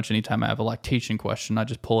use pretty much anytime I have a lactation question. I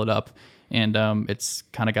just pull it up, and it's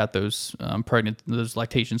kind of got those those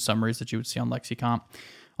lactation summaries that you would see on Lexicomp.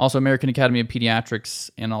 Also, American Academy of Pediatrics,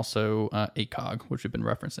 and also ACOG, which we've been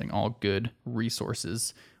referencing. All good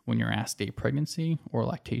resources when you're asked a pregnancy or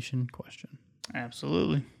lactation question.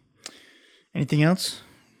 Absolutely. Anything else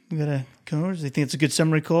we gotta cover? Do you think it's a good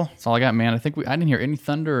summary call? That's all I got, man. I didn't hear any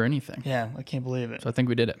thunder or anything. Yeah, I can't believe it. So I think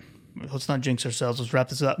we did it. Let's not jinx ourselves. Let's wrap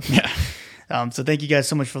this up. Yeah. So thank you guys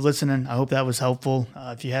so much for listening. I hope that was helpful.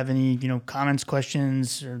 If you have any, comments,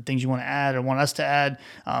 questions, or things you want to add or want us to add,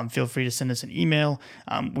 feel free to send us an email.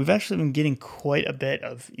 We've actually been getting quite a bit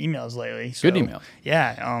of emails lately. So, good email.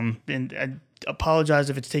 Yeah. And I apologize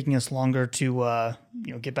if it's taking us longer to,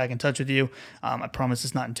 get back in touch with you. I promise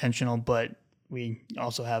it's not intentional, but we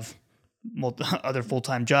also have other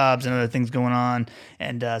full-time jobs and other things going on,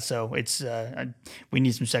 and so it's we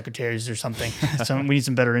need some secretaries or something. We need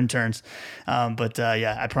some better interns, but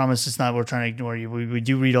I promise it's not, we're trying to ignore you. We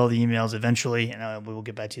do read all the emails eventually, and we will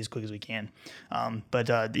get back to you as quick as we can. But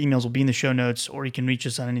the emails will be in the show notes, or you can reach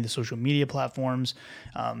us on any of the social media platforms.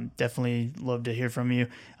 Definitely love to hear from you.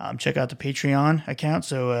 Check out the Patreon account,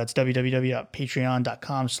 so it's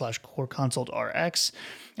www.patreon.com/coreconsultrx.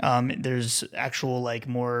 There's actual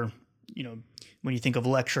more, when you think of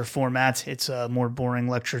lecture format, it's a more boring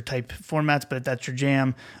lecture type formats, but that's your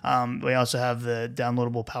jam. We also have the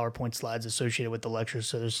downloadable PowerPoint slides associated with the lectures.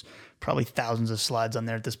 So there's probably thousands of slides on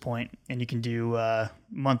there at this point, and you can do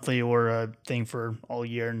monthly or a thing for all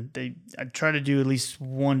year. And I try to do at least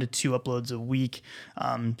 1 to 2 uploads a week.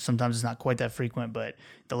 Sometimes it's not quite that frequent, but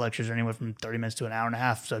the lectures are anywhere from 30 minutes to an hour and a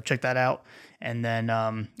half. So check that out. And then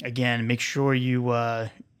again, make sure you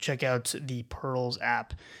check out the Pearls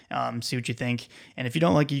app, see what you think. And if you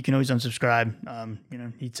don't like it, you can always unsubscribe.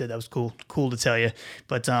 He said that was cool to tell you.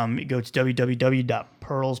 But go to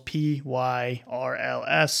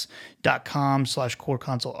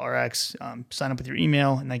www.pearls.com/coreconsultrx. Sign up with your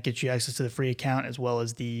email, and that gets you access to the free account as well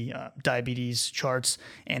as the diabetes charts.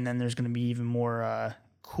 And then there's going to be even more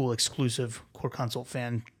cool exclusive Core Consult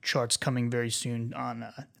fan charts coming very soon on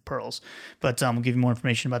Pearls. But we'll give you more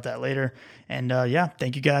information about that later. And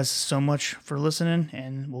thank you guys so much for listening,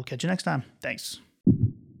 and we'll catch you next time. Thanks.